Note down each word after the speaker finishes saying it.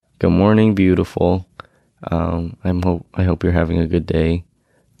Good morning, beautiful. I hope you're having a good day.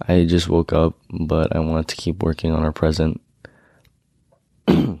 I just woke up, but I want to keep working on our present.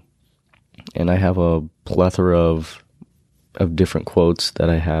 And I have a plethora of different quotes that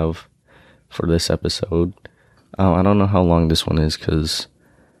I have for this episode. I don't know how long this one is because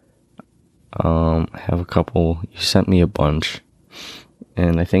I have a couple. You sent me a bunch,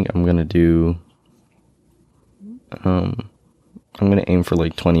 and I think I'm gonna do. I'm gonna aim for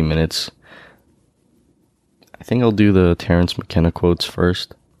like 20 minutes. I think I'll do the Terrence McKenna quotes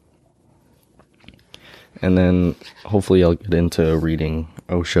first, and then hopefully I'll get into reading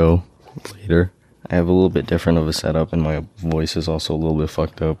Osho later. I have a little bit different of a setup, and my voice is also a little bit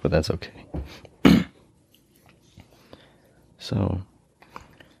fucked up, but that's okay. So,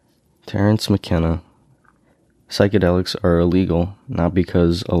 Terrence McKenna. Psychedelics are illegal, not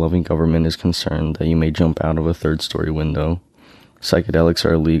because a loving government is concerned that you may jump out of a third-story window. Psychedelics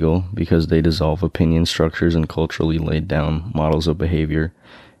are illegal because they dissolve opinion structures and culturally laid down models of behavior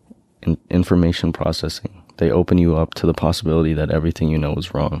and information processing. They open you up to the possibility that everything you know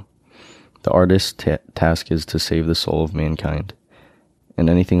is wrong. The artist's task is to save the soul of mankind, and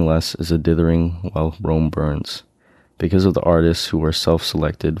anything less is a dithering while Rome burns. Because of the artists who are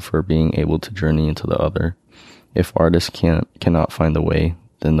self-selected for being able to journey into the other, if artists cannot find the way,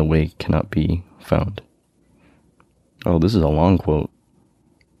 then the way cannot be found. Oh, this is a long quote.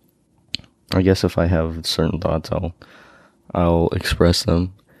 I guess if I have certain thoughts, I'll express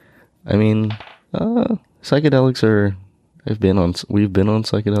them. I mean, psychedelics are. We've been on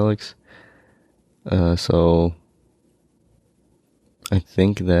psychedelics. So I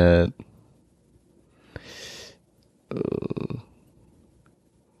think that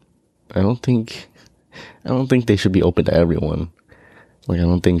I don't think they should be open to everyone. Like, I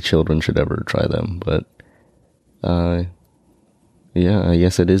don't think children should ever try them, but yeah, I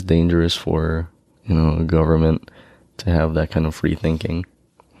guess it is dangerous for, a government to have that kind of free thinking.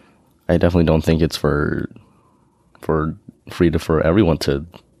 I definitely don't think it's for everyone to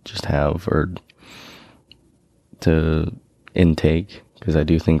just have or to intake, because I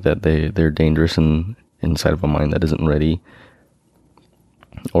do think that they're dangerous inside of a mind that isn't ready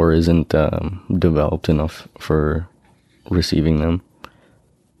or isn't developed enough for receiving them.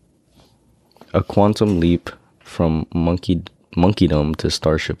 A quantum leap from monkeydom to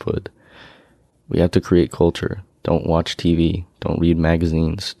starshiphood. We have to create culture. Don't watch TV. Don't read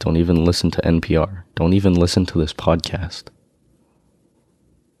magazines. Don't even listen to NPR. Don't even listen to this podcast.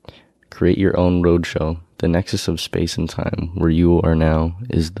 Create your own roadshow. The nexus of space and time, where you are now,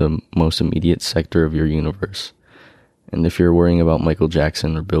 is the most immediate sector of your universe. And if you're worrying about Michael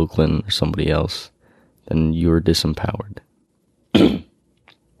Jackson or Bill Clinton or somebody else, then you're disempowered.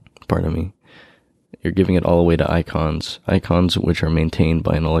 Pardon me. You're giving it all away to icons which are maintained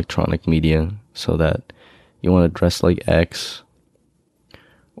by an electronic media, so that you want to dress like X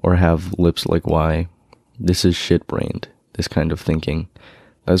or have lips like Y. This is shit-brained, this kind of thinking.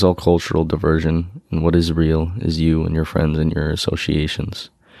 That is all cultural diversion, and what is real is you and your friends and your associations.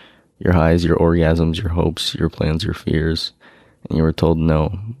 Your highs, your orgasms, your hopes, your plans, your fears, and you were told,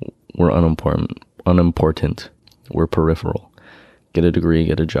 no, we're unimportant, we're peripheral. Get a degree,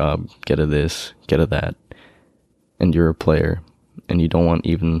 get a job, get a this, get a that, and you're a player, and you don't want to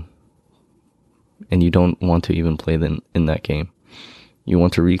even play in that game. You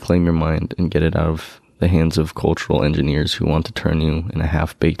want to reclaim your mind and get it out of the hands of cultural engineers who want to turn you in a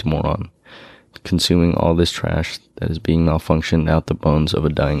half-baked moron, consuming all this trash that is being malfunctioned out the bones of a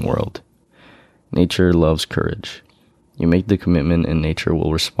dying world. Nature loves courage. You make the commitment, and nature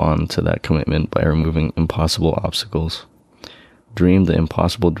will respond to that commitment by removing impossible obstacles. Dream the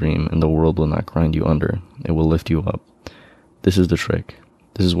impossible dream, and the world will not grind you under. It will lift you up. This is the trick.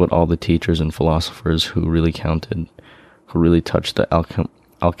 This is what all the teachers and philosophers who really counted, who really touched the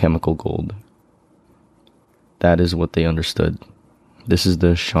alchemical gold. That is what they understood. This is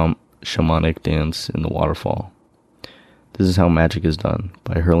the shamanic dance in the waterfall. This is how magic is done,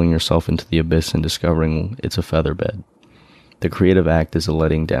 by hurling yourself into the abyss and discovering it's a feather bed. The creative act is a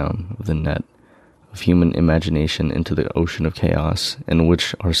letting down of the net of human imagination into the ocean of chaos in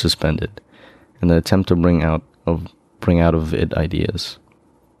which are suspended, and the attempt to bring out of it ideas.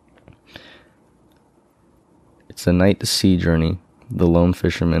 It's the night sea journey, the lone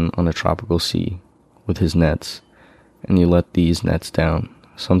fisherman on a tropical sea with his nets, and you let these nets down.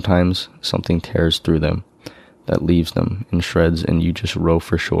 Sometimes something tears through them that leaves them in shreds, and you just row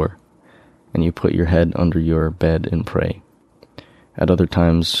for shore, and you put your head under your bed and pray. At other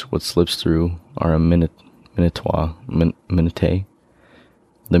times, what slips through are a minute, the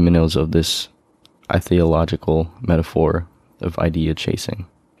minnows of this theological metaphor of idea chasing.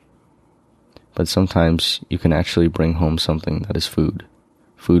 but sometimes you can actually bring home something that is food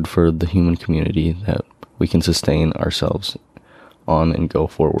for the human community that we can sustain ourselves on and go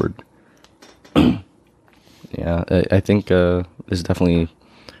forward. Yeah, I think this is definitely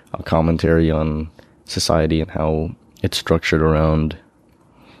a commentary on society and how it's structured around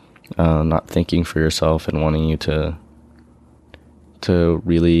not thinking for yourself and wanting you to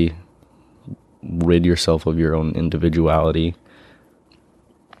really rid yourself of your own individuality.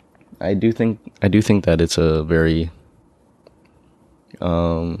 I do think that it's a very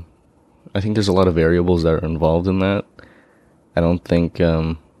I think there's a lot of variables that are involved in that. I don't think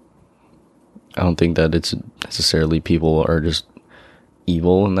that it's necessarily people are just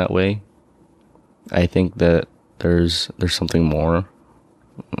evil in that way. I think that there's something more.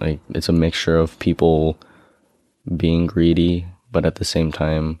 Like, it's a mixture of people being greedy, but at the same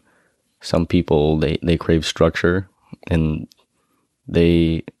time, some people they crave structure, and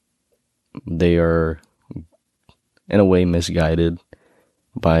they are in a way misguided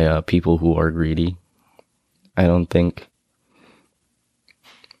by people who are greedy. I don't think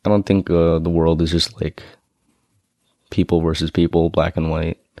the world is just like people versus people, black and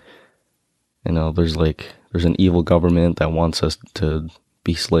white. You know, there's an evil government that wants us to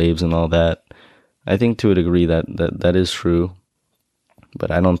be slaves and all that. I think to a degree that is true,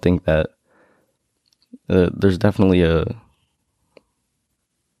 but I don't think that there's definitely a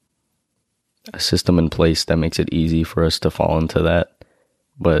system in place that makes it easy for us to fall into that.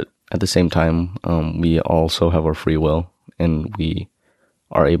 But at the same time, we also have our free will, and we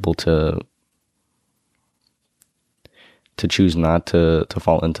are able to choose not to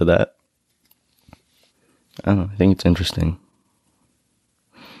fall into that. I don't know, I think it's interesting.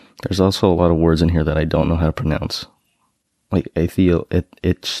 There's also a lot of words in here that I don't know how to pronounce. Like, I feel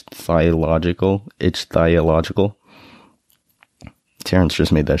it's theological. Terrence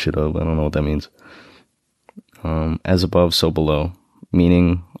just made that shit up. I don't know what that means. As above, so below.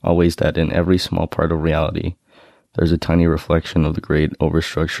 Meaning always that in every small part of reality, there's a tiny reflection of the great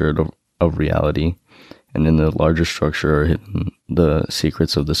overstructure of reality, and in the larger structure are hidden the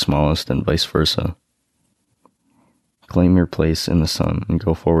secrets of the smallest, and vice versa. Claim your place in the sun and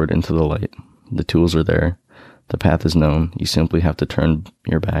go forward into the light. The tools are there. The path is known. You simply have to turn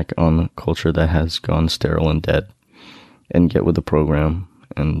your back on the culture that has gone sterile and dead, and get with the program,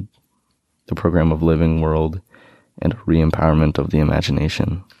 and the program of living world and re-empowerment of the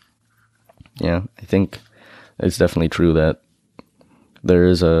imagination. Yeah, I think it's definitely true that there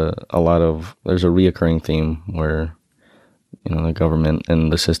is there's a reoccurring theme where, you know, the government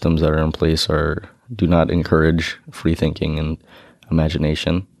and the systems that are in place do not encourage free thinking and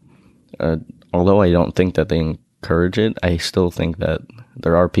imagination. Although I don't think that they encourage it, I still think that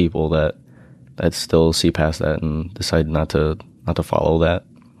there are people that still see past that and decide not to follow that.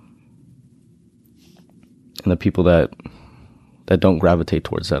 And the people that don't gravitate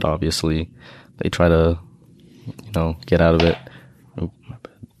towards that, obviously, they try to, you know, get out of it. Oh, my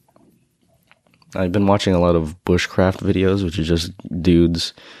bad. I've been watching a lot of bushcraft videos, which is just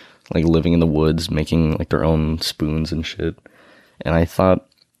dudes like living in the woods, making like their own spoons and shit. And I thought,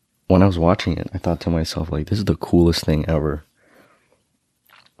 when I was watching it, I thought to myself, like, this is the coolest thing ever.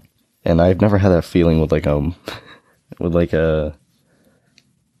 And I've never had that feeling with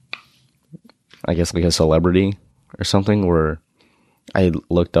I guess like a celebrity or something, where I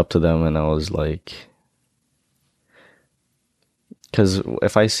looked up to them and I was like, because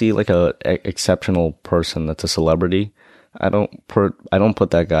if I see like a exceptional person that's a celebrity, I don't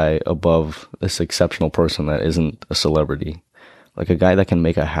put that guy above this exceptional person that isn't a celebrity. Like, a guy that can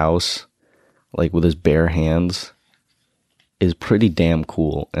make a house like with his bare hands is pretty damn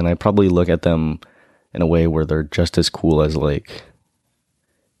cool, and I probably look at them in a way where they're just as cool as, like,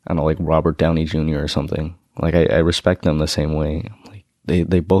 I don't know, like Robert Downey Jr. or something. Like, I respect them the same way. Like,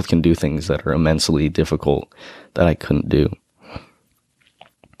 they both can do things that are immensely difficult that I couldn't do.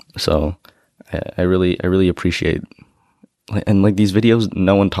 So I really appreciate, and like these videos,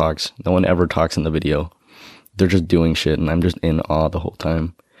 no one ever talks in the video. They're just doing shit, and I'm just in awe the whole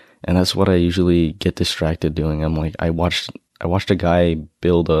time. And that's what I usually get distracted doing. I'm like, I watched a guy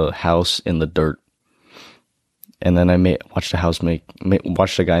build a house in the dirt, and then watched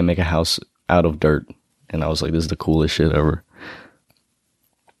a guy make a house out of dirt, and I was like, this is the coolest shit ever.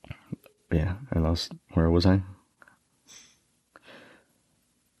 Yeah, where was I?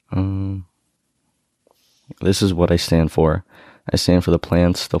 This is what I stand for. I stand for the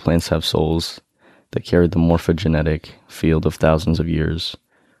plants. The plants have souls that carry the morphogenetic field of thousands of years.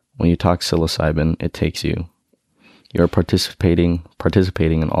 When you talk psilocybin, it takes you. You're participating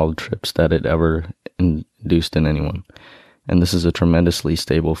in all the trips that it ever induced in anyone. and this is a tremendously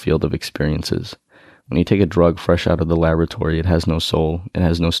stable field of experiences. When you take a drug fresh out of the laboratory, it has no soul, it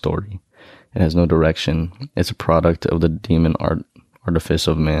has no story, it has no direction. It's a product of the demon artifice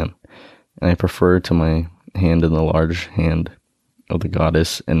of man, and I prefer to my hand in the large hand of the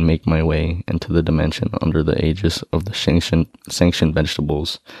goddess and make my way into the dimension under the aegis of the sanctioned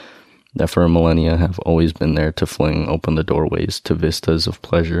vegetables that for millennia have always been there to fling open the doorways to vistas of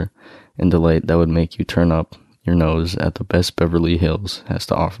pleasure and delight that would make you turn up your nose at the best Beverly Hills has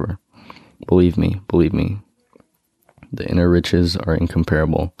to offer. Believe me, the inner riches are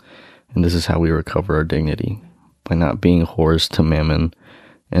incomparable, and this is how we recover our dignity, by not being whores to mammon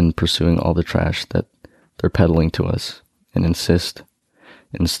and pursuing all the trash that they're peddling to us, and insist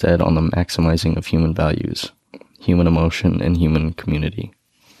instead on the maximizing of human values, human emotion, and human community.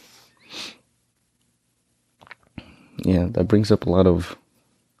 Yeah, that brings up a lot of...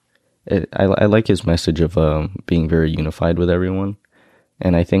 I like his message of being very unified with everyone,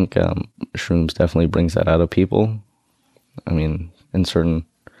 and I think shrooms definitely brings that out of people. I mean, in certain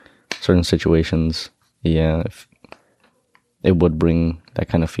situations, yeah, it would bring that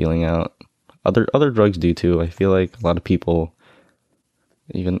kind of feeling out. Other drugs do too. I feel like a lot of people,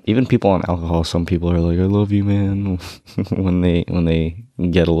 even people on alcohol, some people are like, "I love you, man," when they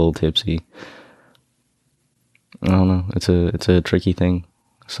get a little tipsy. I don't know. It's a tricky thing.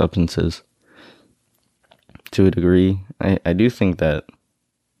 Substances, to a degree. I do think that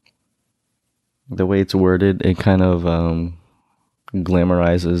the way it's worded, it kind of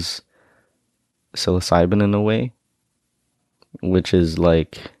glamorizes psilocybin in a way, which is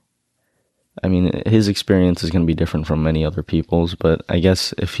like, I mean, his experience is going to be different from many other people's, but I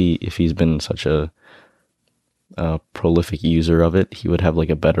guess if he's been such a prolific user of it, he would have like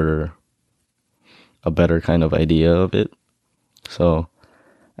a better kind of idea of it. So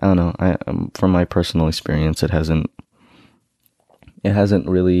I don't know. From my personal experience, it hasn't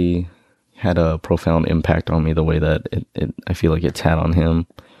really had a profound impact on me the way that I feel like it's had on him.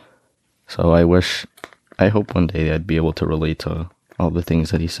 So I hope one day I'd be able to relate to all the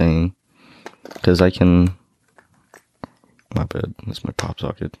things that he's saying, because I can. My bad. That's my pop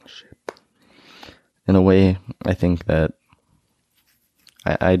socket. Shit. In a way, I think that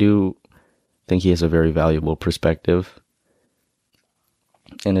I do think he has a very valuable perspective.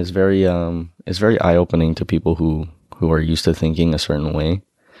 And it's very eye-opening to people who are used to thinking a certain way.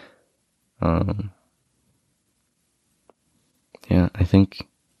 Yeah, I think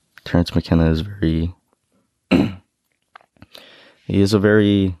Terrence McKenna is very... he is a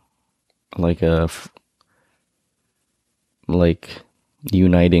very,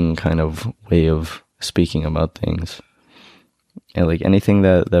 uniting kind of way of speaking about things. And, like, anything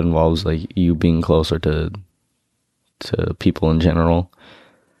that involves, like, you being closer to people in general,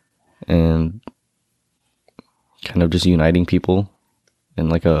 and kind of just uniting people in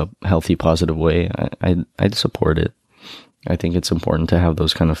like a healthy, positive way, I'd support it. I think it's important to have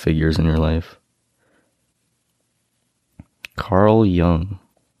those kind of figures in your life. Carl Jung.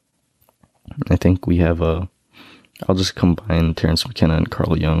 I think we have I'll just combine Terrence McKenna and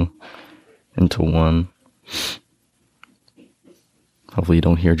Carl Jung into one. Hopefully you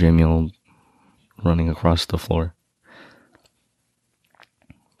don't hear Jamie running across the floor.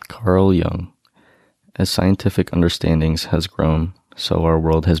 Carl Jung. As scientific understandings has grown, so our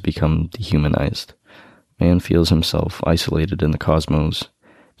world has become dehumanized. Man feels himself isolated in the cosmos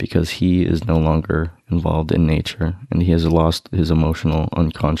because he is no longer involved in nature, and he has lost his emotional,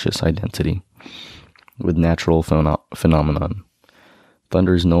 unconscious identity with natural phenomenon.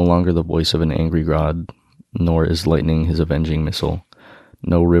 Thunder is no longer the voice of an angry god, nor is lightning his avenging missile.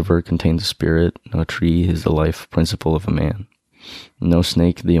 No river contains a spirit, no tree is the life principle of a man. No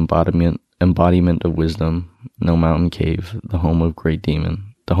snake the embodiment of wisdom, no mountain cave the home of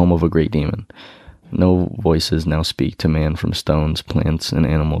a great demon. No voices now speak to man from stones, plants, and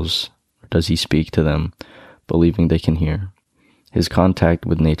animals, or does he speak to them, believing they can hear. His contact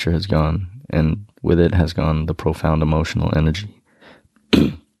with nature has gone, and with it has gone the profound emotional energy.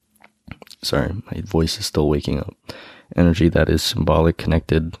 Sorry, my voice is still waking up. Energy that is symbolic,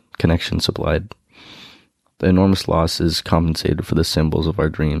 connection supplied. The enormous loss is compensated for the symbols of our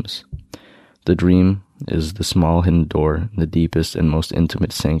dreams. The dream is the small hidden door in the deepest and most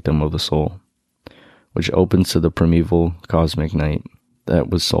intimate sanctum of the soul, which opens to the primeval cosmic night that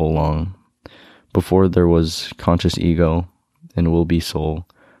was so long, before there was conscious ego, and will be soul,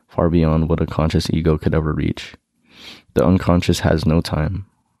 far beyond what a conscious ego could ever reach. The unconscious has no time.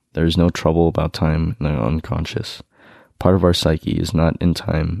 There is no trouble about time in the unconscious. Part of our psyche is not in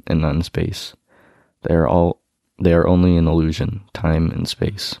time and not in space. They are only an illusion, time and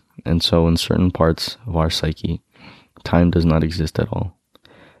space. And so in certain parts of our psyche, time does not exist at all.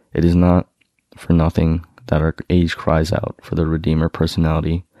 It is not for nothing that our age cries out for the Redeemer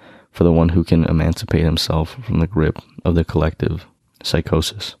personality, for the one who can emancipate himself from the grip of the collective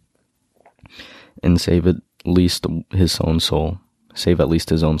psychosis and save at least his own soul,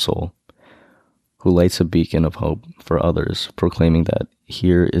 who lights a beacon of hope for others, proclaiming that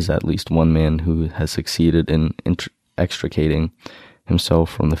here is at least one man who has succeeded in extricating himself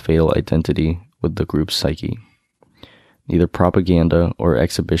from the fatal identity with the group's psyche. Neither propaganda or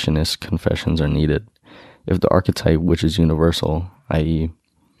exhibitionist confessions are needed. If the archetype, which is universal, i.e.,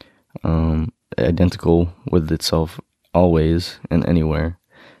 identical with itself always and anywhere,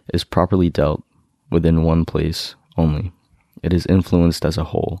 is properly dealt within one place only, it is influenced as a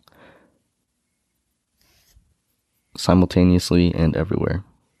whole, simultaneously and everywhere.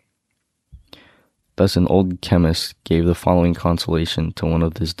 Thus, an old chemist gave the following consolation to one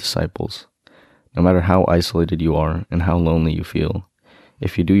of his disciples: no matter how isolated you are and how lonely you feel,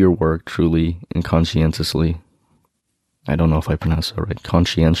 if you do your work truly and conscientiously, I don't know if I pronounced that right,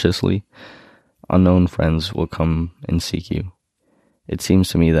 conscientiously, unknown friends will come and seek you. It seems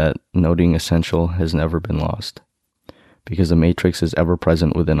to me that noting essential has never been lost, because the matrix is ever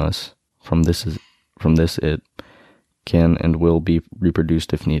present within us. From this it can and will be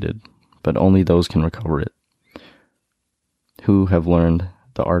reproduced if needed, but only those can recover it who have learned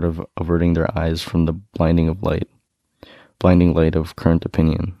the art of averting their eyes from the blinding light of current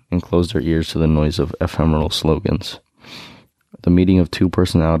opinion, and close their ears to the noise of ephemeral slogans. The meeting of two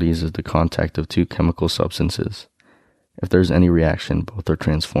personalities is the contact of two chemical substances. If there is any reaction, both are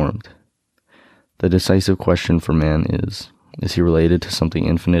transformed. The decisive question for man is he related to something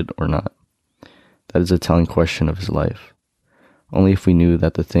infinite or not? That is a telling question of his life. Only if we knew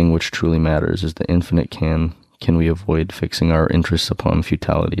that the thing which truly matters is the infinite can we avoid fixing our interests upon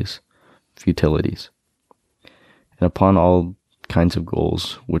futilities, and upon all kinds of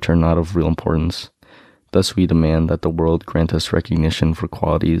goals which are not of real importance. Thus we demand that the world grant us recognition for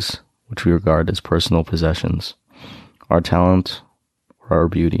qualities which we regard as personal possessions, our talent or our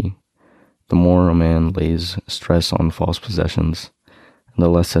beauty. The more a man lays stress on false possessions, and the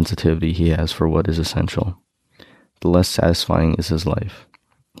less sensitivity he has for what is essential, the less satisfying is his life.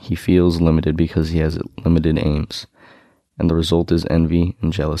 He feels limited because he has limited aims, and the result is envy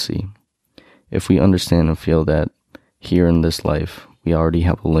and jealousy. If we understand and feel that here in this life we already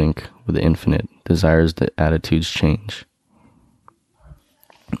have a link with the infinite, desires the attitudes change.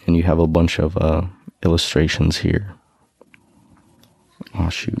 And you have a bunch of illustrations here. Oh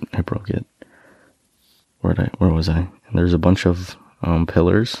shoot, I broke it. Where was I? And there's a bunch of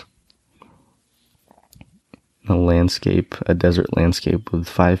pillars. A desert landscape with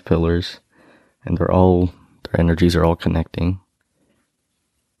 5 pillars, and their energies are all connecting.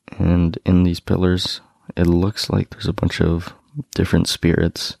 And in these pillars, it looks like there's a bunch of different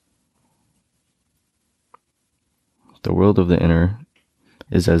spirits. The world of the inner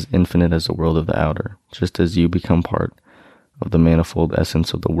is as infinite as the world of the outer. Just as you become part of the manifold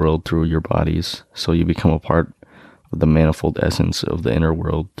essence of the world through your bodies, so you become a part of the manifold essence of the inner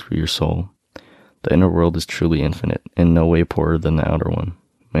world through your soul. The inner world is truly infinite, in no way poorer than the outer one.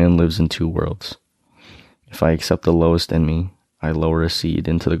 Man lives in 2 worlds. If I accept the lowest in me, I lower a seed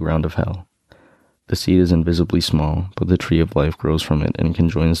into the ground of hell. The seed is invisibly small, but the tree of life grows from it and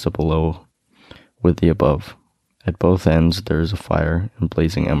conjoins the below with the above. At both ends there is a fire and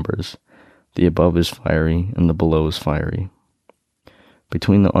blazing embers. The above is fiery, and the below is fiery.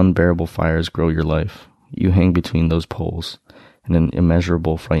 Between the unbearable fires grow your life. You hang between those poles, in an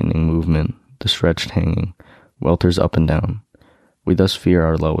immeasurable frightening movement. The stretched hanging welters up and down. We thus fear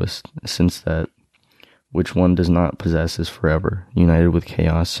our lowest, since that which one does not possess is forever united with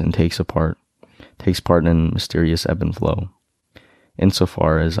chaos and takes part in mysterious ebb and flow.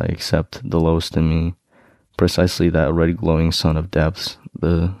 Insofar as I accept the lowest in me, precisely that red glowing sun of depths,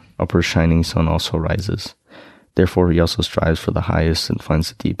 the upper shining sun also rises. Therefore he also strives for the highest and finds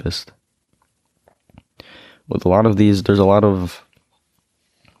the deepest. With a lot of these, there's a lot of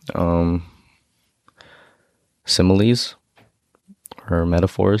similes or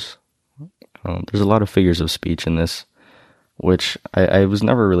metaphors. There's a lot of figures of speech in this, which I was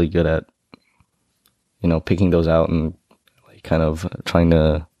never really good at, picking those out and like kind of trying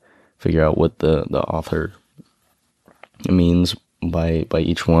to figure out what the author means by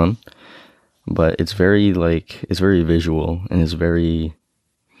each one. But it's very visual, and it's very,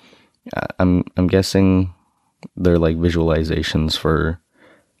 I'm guessing they're like visualizations for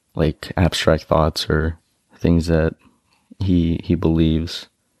like abstract thoughts or things that he believes.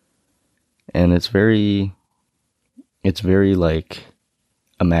 And it's very like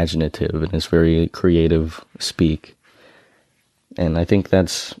imaginative, and it's very creative speak. And I think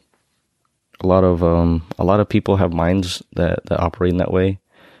that's a lot of people have minds that operate in that way.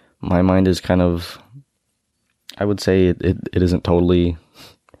 My mind is kind of, I would say it isn't totally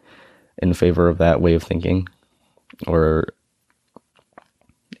in favor of that way of thinking, or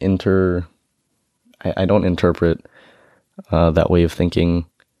I don't interpret that way of thinking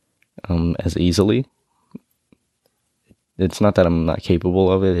as easily. It's not that I'm not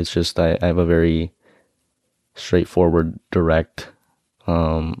capable of it. It's just I have a very straightforward, direct,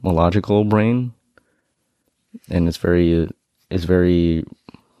 logical brain, and it's very,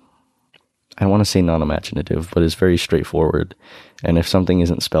 I don't want to say non-imaginative, but it's very straightforward. And if something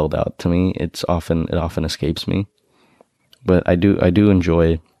isn't spelled out to me, it often escapes me. But I do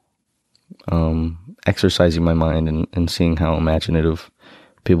enjoy exercising my mind and seeing how imaginative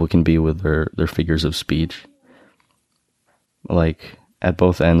people can be with their figures of speech. Like, at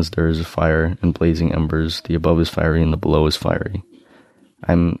both ends there is a fire and blazing embers. The above is fiery and the below is fiery.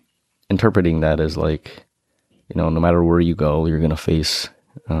 I'm interpreting that as like, no matter where you go, you're gonna face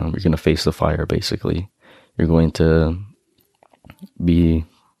the fire. Basically, you're going to be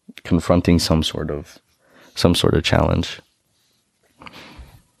confronting some sort of challenge.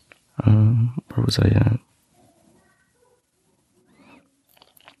 Where was I at?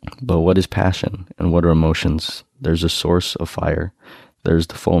 But what is passion and what are emotions? There's a source of fire. There's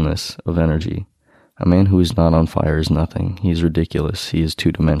the fullness of energy. A man who is not on fire is nothing. He is ridiculous. He is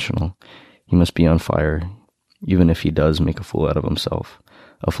two-dimensional. He must be on fire, even if he does make a fool out of himself.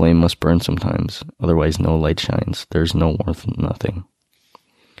 A flame must burn sometimes, otherwise no light shines. There's no warmth, nothing.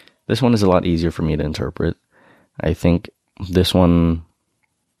 This one is a lot easier for me to interpret. I think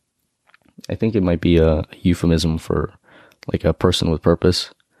it might be a euphemism for like a person with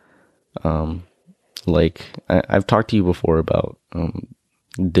purpose. Like I've talked to you before about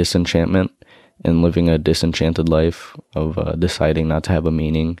disenchantment and living a disenchanted life of deciding not to have a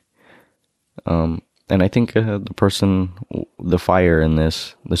meaning. And I think the fire in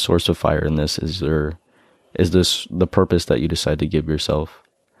this, the source of fire in this is the purpose that you decide to give yourself.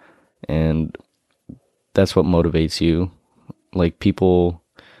 And that's what motivates you. Like people,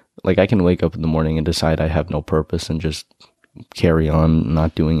 like I can wake up in the morning and decide I have no purpose and just carry on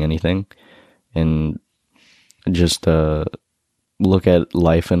not doing anything and just look at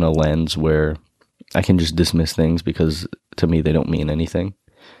life in a lens where I can just dismiss things because to me they don't mean anything.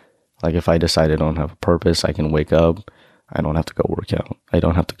 Like if I decide I don't have a purpose, I can wake up. I don't have to go work out. I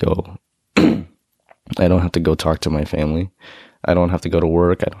don't have to go I don't have to go talk to my family. I don't have to go to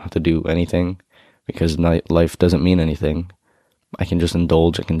work. I don't have to do anything because life doesn't mean anything. I can just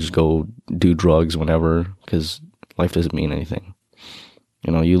indulge. I can just go do drugs whenever because life doesn't mean anything.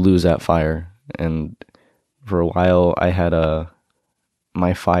 You lose that fire. And for a while I had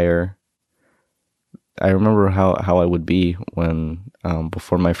my fire. I remember how I would be when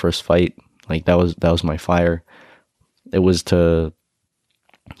before my first fight. Like that was my fire. It was to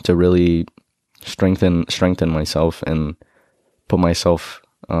really strengthen myself and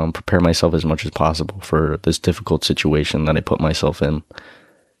prepare myself as much as possible for this difficult situation that I put myself in.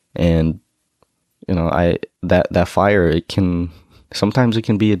 And that fire, sometimes it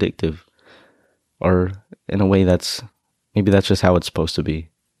can be addictive, or in a way maybe that's just how it's supposed to be.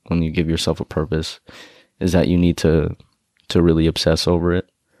 When you give yourself a purpose, is that you need to really obsess over it.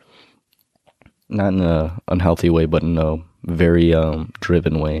 Not in a unhealthy way, but in a very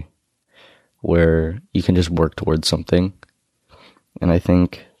driven way, where you can just work towards something. And I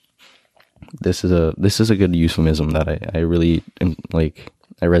think this is a good euphemism that I really like.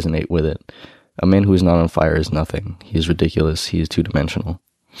 I resonate with it. A man who is not on fire is nothing. He is ridiculous. He is two-dimensional.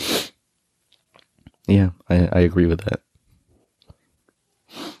 Yeah, I agree with that.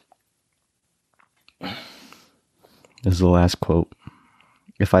 This is the last quote.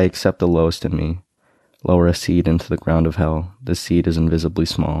 If I accept the lowest in me, lower a seed into the ground of hell, the seed is invisibly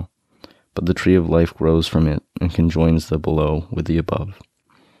small, but the tree of life grows from it and conjoins the below with the above.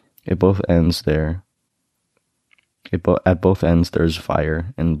 At both ends there is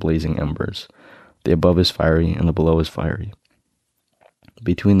fire and blazing embers. The above is fiery and the below is fiery.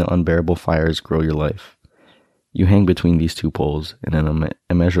 Between the unbearable fires grow your life. You hang between these two poles in an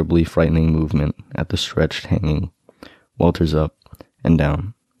immeasurably frightening movement at the stretched hanging, welters up and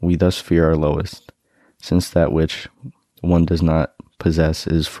down. We thus fear our lowest, since that which one does not possess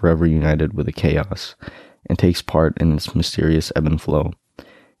is forever united with the chaos, and takes part in its mysterious ebb and flow.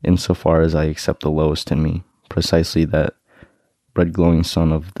 Insofar as I accept the lowest in me, precisely that red glowing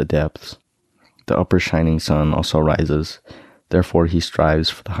sun of the depths, the upper shining sun also rises. Therefore he strives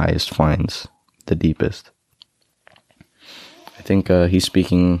for the highest, finds the deepest. I think he's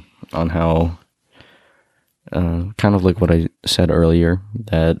speaking on how kind of like what I said earlier,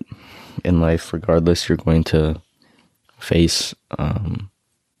 that in life, regardless, you're going to face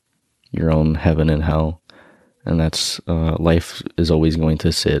your own heaven and hell, and that's life is always going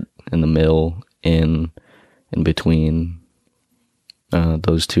to sit in the middle, in between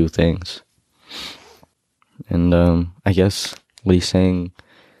those two things. And I guess what he's saying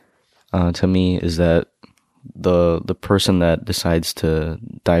to me is that the person that decides to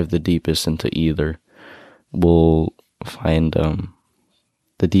dive the deepest into either will find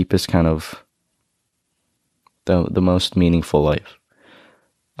the deepest kind of the most meaningful life.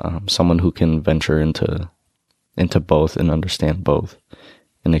 Someone who can venture into both and understand both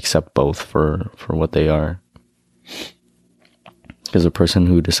and accept both for what they are. Because a person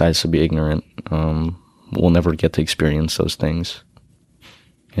who decides to be ignorant will never get to experience those things.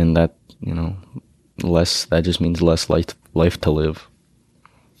 And that, that just means less life to live.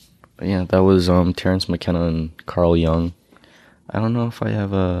 But yeah, that was Terrence McKenna and Carl Jung. I don't know if I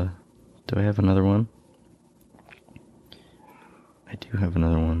have do I have another one? I do have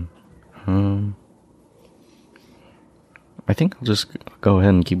another one. I think I'll just go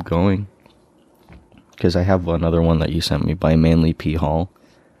ahead and keep going, because I have another one that you sent me by Manly P. Hall.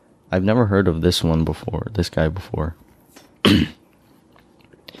 I've never heard of this guy before. The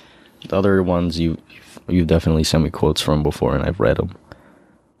other ones you've definitely sent me quotes from before, and I've read them.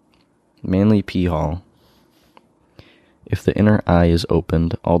 Manly P. Hall. If the inner eye is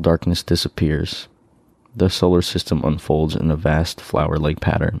opened, all darkness disappears. The solar system unfolds in a vast flower-like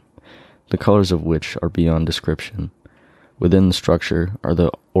pattern, the colors of which are beyond description. Within the structure are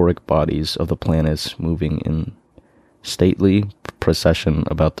the auric bodies of the planets moving in stately procession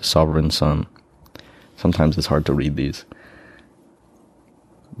about the sovereign sun. Sometimes it's hard to read these,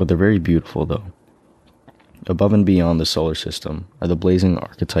 but they're very beautiful though. Above and beyond the solar system are the blazing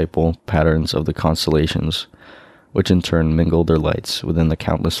archetypal patterns of the constellations, which in turn mingle their lights within the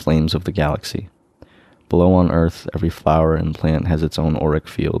countless flames of the galaxy. Below on Earth, every flower and plant has its own auric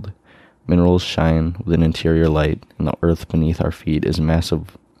field. Minerals shine with an interior light, and the earth beneath our feet is a mass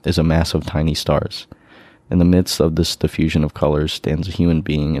of tiny stars. In the midst of this diffusion of colors stands a human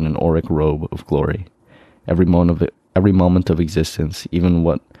being in an auric robe of glory. Every moment of existence, even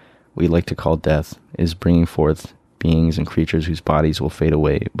what we like to call death, is bringing forth beings and creatures whose bodies will fade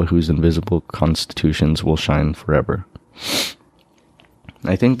away, but whose invisible constitutions will shine forever.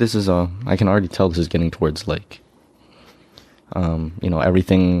 I think this is I can already tell this is getting towards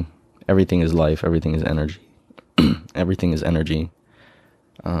everything is life, everything is energy. Everything is energy.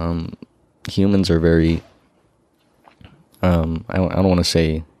 Humans are very, I don't want to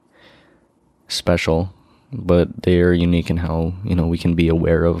say special, but they are unique in how, we can be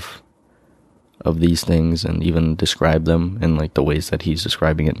aware of these things and even describe them in the ways that he's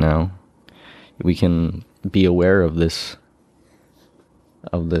describing it now. We can be aware of this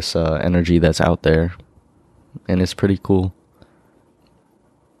energy that's out there, and it's pretty cool.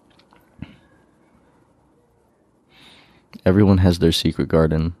 Everyone has their secret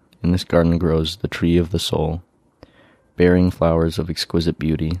garden. In this garden grows the tree of the soul, bearing flowers of exquisite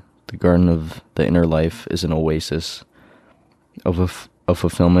beauty. The garden of the inner life is an oasis of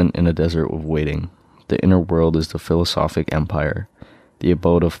fulfillment in a desert of waiting. The inner world is the philosophic empire, the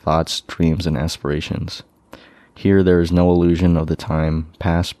abode of thoughts, dreams, and aspirations. Here there is no illusion of the time,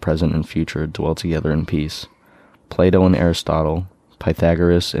 past, present, and future dwell together in peace. Plato and Aristotle,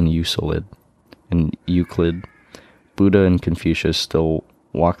 Pythagoras and Euclid, Buddha and Confucius still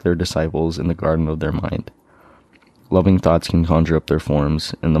walk their disciples in the garden of their mind. Loving thoughts can conjure up their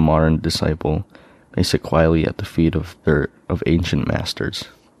forms, and the modern disciple may sit quietly at the feet of ancient masters.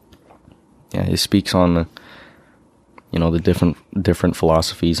 Yeah, he speaks on the different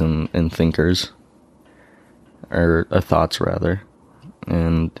philosophies and thinkers, or thoughts rather,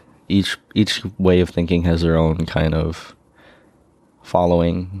 and each way of thinking has their own kind of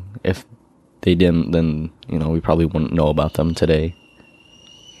following. If they didn't, then we probably wouldn't know about them today.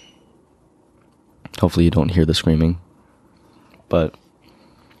 Hopefully you don't hear the screaming. But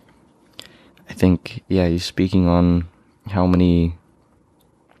I think, he's speaking on how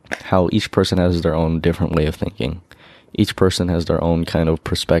each person has their own different way of thinking. Each person has their own kind of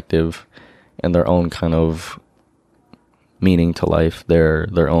perspective and their own kind of meaning to life,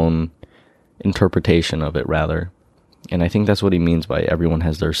 their own interpretation of it, rather. And I think that's what he means by everyone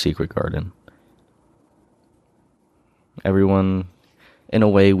has their secret garden. Everyone, in a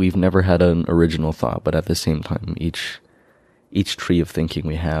way, we've never had an original thought, but at the same time, each tree of thinking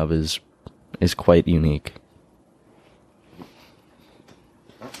we have is quite unique.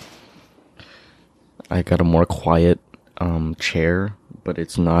 I got a more quiet chair but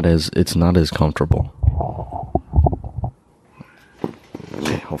it's not as comfortable.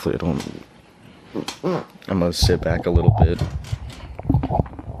 Okay, hopefully I don't. I'm gonna sit back a little bit.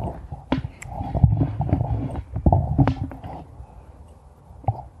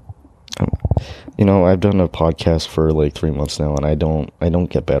 I've done a podcast for like 3 months now, and I don't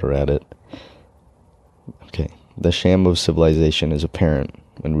get better at it. Okay, the sham of civilization is apparent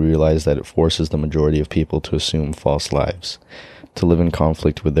when we realize that it forces the majority of people to assume false lives, to live in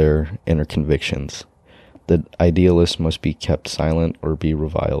conflict with their inner convictions. The idealist must be kept silent or be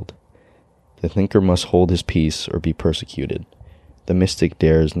reviled. The thinker must hold his peace or be persecuted. The mystic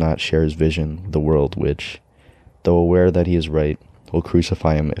dares not share his vision with the world which, though aware that he is right, will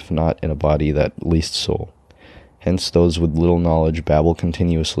crucify him if not in a body that least soul. Hence those with little knowledge babble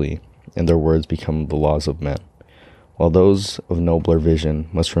continuously, and their words become the laws of men, while those of nobler vision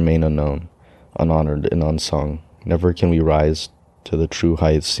must remain unknown, unhonored, and unsung. Never can we rise to the true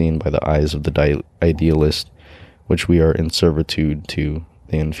heights seen by the eyes of the idealist, which we are in servitude to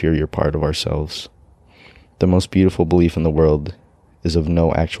the inferior part of ourselves. The most beautiful belief in the world is of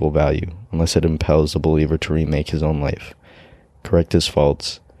no actual value, unless it impels the believer to remake his own life, correct his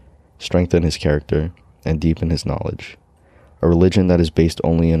faults, strengthen his character, and deepen his knowledge. A religion that is based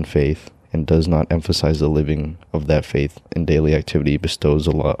only in faith and does not emphasize the living of that faith in daily activity bestows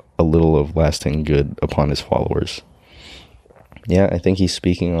a little of lasting good upon his followers. Yeah, I think he's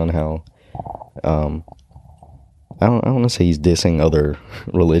speaking on how, I don't want to say he's dissing other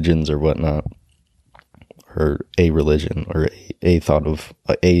religions or whatnot, or a religion, or a thought of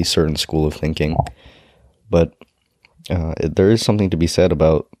a certain school of thinking, but there is something to be said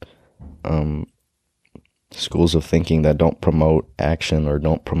about schools of thinking that don't promote action or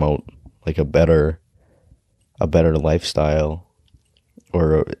don't promote like a better lifestyle,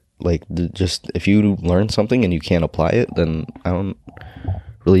 or like just if you learn something and you can't apply it, then I don't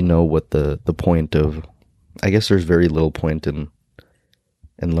really know what the point of. I guess there's very little point in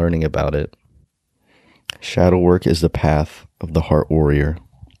learning about it. Shadow work is the path of the heart warrior.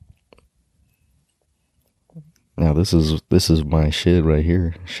 Now this is my shit right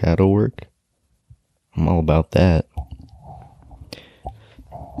here. Shadow work. I'm all about that.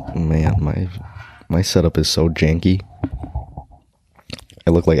 Man, my setup is so janky. I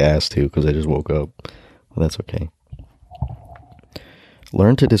look like ass too because I just woke up. Well, that's okay.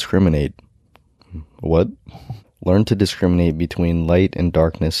 Learn to discriminate. What? Learn to discriminate between light and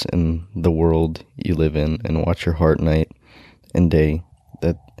darkness in the world you live in, and watch your heart night and day,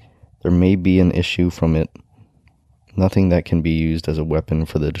 that there may be an issue from it, nothing that can be used as a weapon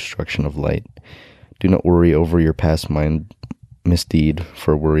for the destruction of light. Do not worry over your past mind misdeed,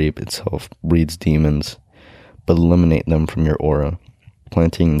 for worry itself breeds demons, but eliminate them from your aura,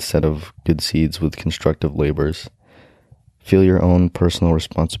 planting instead of good seeds with constructive labors. Feel your own personal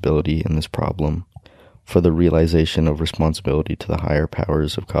responsibility in this problem, for the realization of responsibility to the higher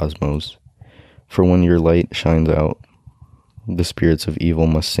powers of cosmos. For when your light shines out, the spirits of evil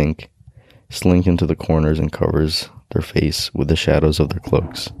must slink into the corners and covers their face with the shadows of their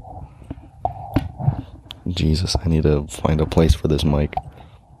cloaks. Jesus, I need to find a place for this mic.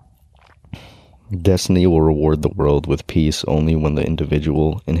 Destiny will reward the world with peace only when the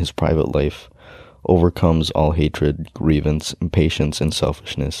individual in his private life overcomes all hatred, grievance, impatience, and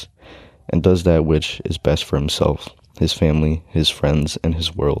selfishness, and does that which is best for himself, his family, his friends, and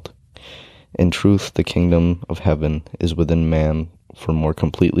his world. In truth, the kingdom of heaven is within man for more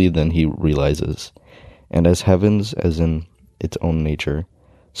completely than he realizes, and as heavens as in its own nature,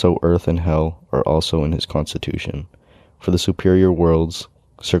 so earth and hell are also in his constitution. For the superior worlds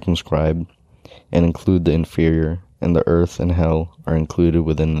circumscribe and include the inferior, and the earth and hell are included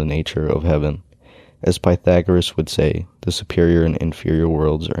within the nature of heaven. As Pythagoras would say, the superior and inferior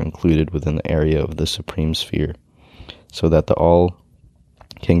worlds are included within the area of the supreme sphere, so that all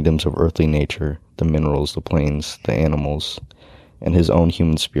kingdoms of earthly nature, the minerals, the planes, the animals, and his own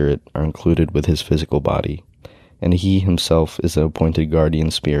human spirit are included with his physical body, and he himself is the appointed guardian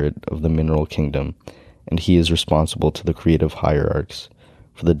spirit of the mineral kingdom, and he is responsible to the creative hierarchs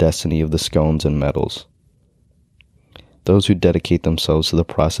for the destiny of the scones and metals. Those who dedicate themselves to the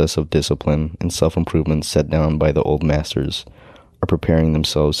process of discipline and self-improvement set down by the old masters are preparing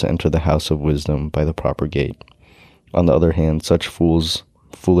themselves to enter the house of wisdom by the proper gate. On the other hand, such foolish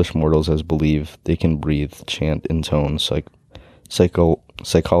mortals as believe they can breathe, chant, intone,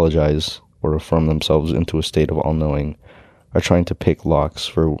 psychologize, or affirm themselves into a state of all-knowing are trying to pick locks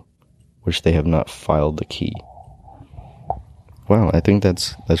for which they have not filed the key. Wow, I think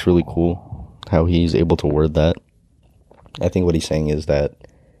that's really cool how he's able to word that. I think what he's saying is that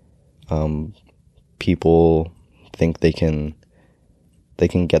people think they can they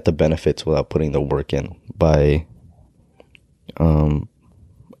can get the benefits without putting the work in by, I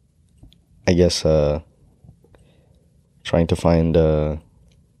guess, trying to find the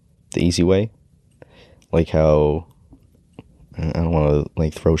easy way. Like how, I don't want to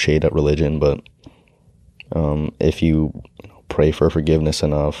like throw shade at religion, but if you pray for forgiveness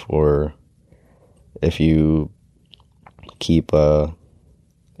enough, or if you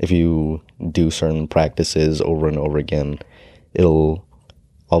if you do certain practices over and over again, it'll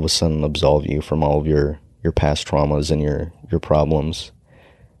all of a sudden absolve you from all of your past traumas and your problems.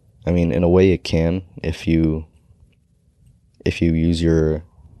 I mean, in a way it can, if you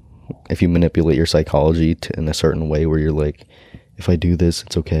manipulate your psychology in a certain way where you're like, if I do this,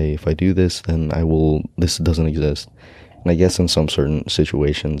 it's okay. If I do this, then this doesn't exist. And I guess in some certain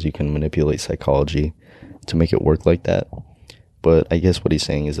situations you can manipulate psychology to make it work like that. But I guess what he's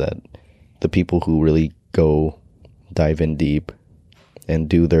saying is that the people who really dive in deep and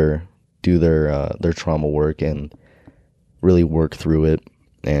do their trauma work and really work through it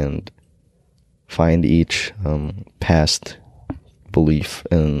and find each past belief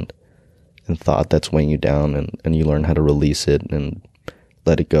and thought that's weighing you down, and you learn how to release it and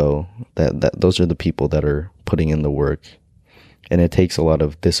let it go. That those are the people that are putting in the work. And it takes a lot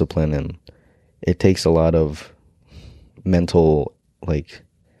of discipline, and it takes a lot of mental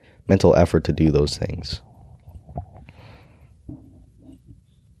effort to do those things.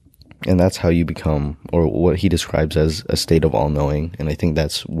 And that's how you become, or what he describes as, a state of all-knowing. And I think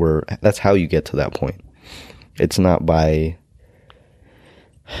that's how you get to that point. It's not by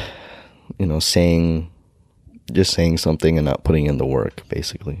just saying something and not putting in the work,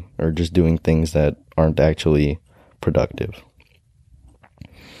 basically, or just doing things that aren't actually productive.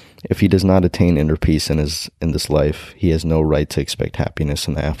 If he does not attain inner peace in this life, he has no right to expect happiness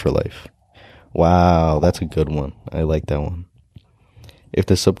in the afterlife. Wow, that's a good one. I like that one. If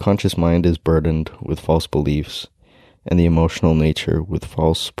the subconscious mind is burdened with false beliefs and the emotional nature with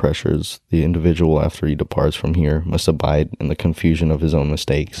false pressures, the individual, after he departs from here, must abide in the confusion of his own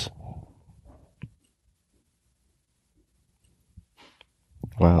mistakes.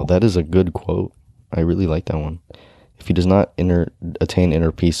 Wow, that is a good quote. I really like that one. If he does not attain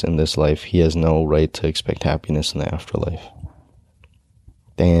inner peace in this life, he has no right to expect happiness in the afterlife.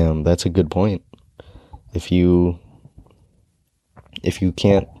 Damn, that's a good point. If you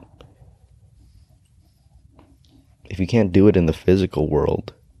can't do it in the physical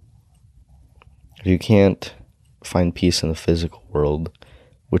world, if you can't find peace in the physical world,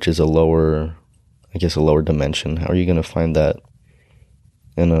 which is a lower dimension, how are you going to find that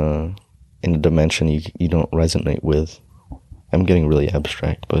in a dimension you don't resonate with? I'm getting really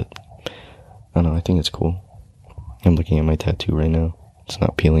abstract, but I don't know, I think it's cool. I'm looking at my tattoo right now. It's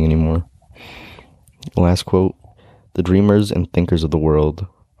not peeling anymore. Last quote. The dreamers and thinkers of the world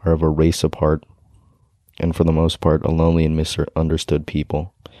are of a race apart, and for the most part a lonely and misunderstood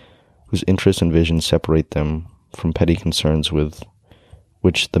people, whose interests and visions separate them from petty concerns with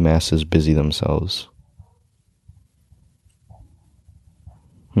which the masses busy themselves.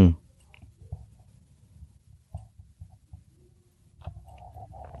 I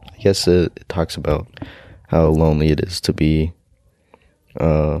guess it talks about how lonely it is to be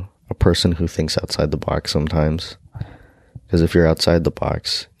a person who thinks outside the box sometimes. Because if you're outside the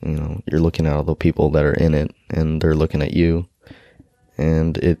box, you're looking at all the people that are in it, and they're looking at you,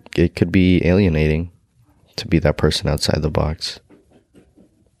 and it could be alienating to be that person outside the box.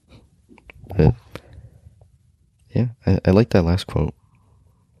 But yeah, I like that last quote.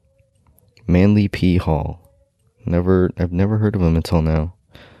 Manly P. Hall. I've never heard of him until now.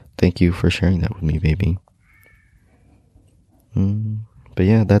 Thank you for sharing that with me, baby. But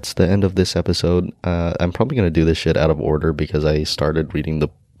yeah, that's the end of this episode. I'm probably going to do this shit out of order because I started reading the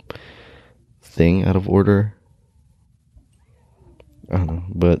thing out of order. I don't know,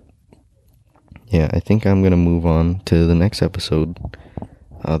 but yeah, I think I'm going to move on to the next episode.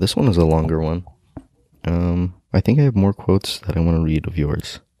 This one is a longer one. I think I have more quotes that I want to read of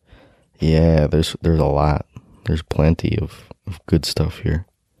yours. Yeah, there's a lot. There's plenty of good stuff here.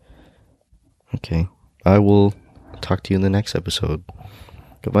 Okay, I will talk to you in the next episode.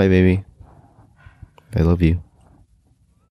 Goodbye, baby. I love you.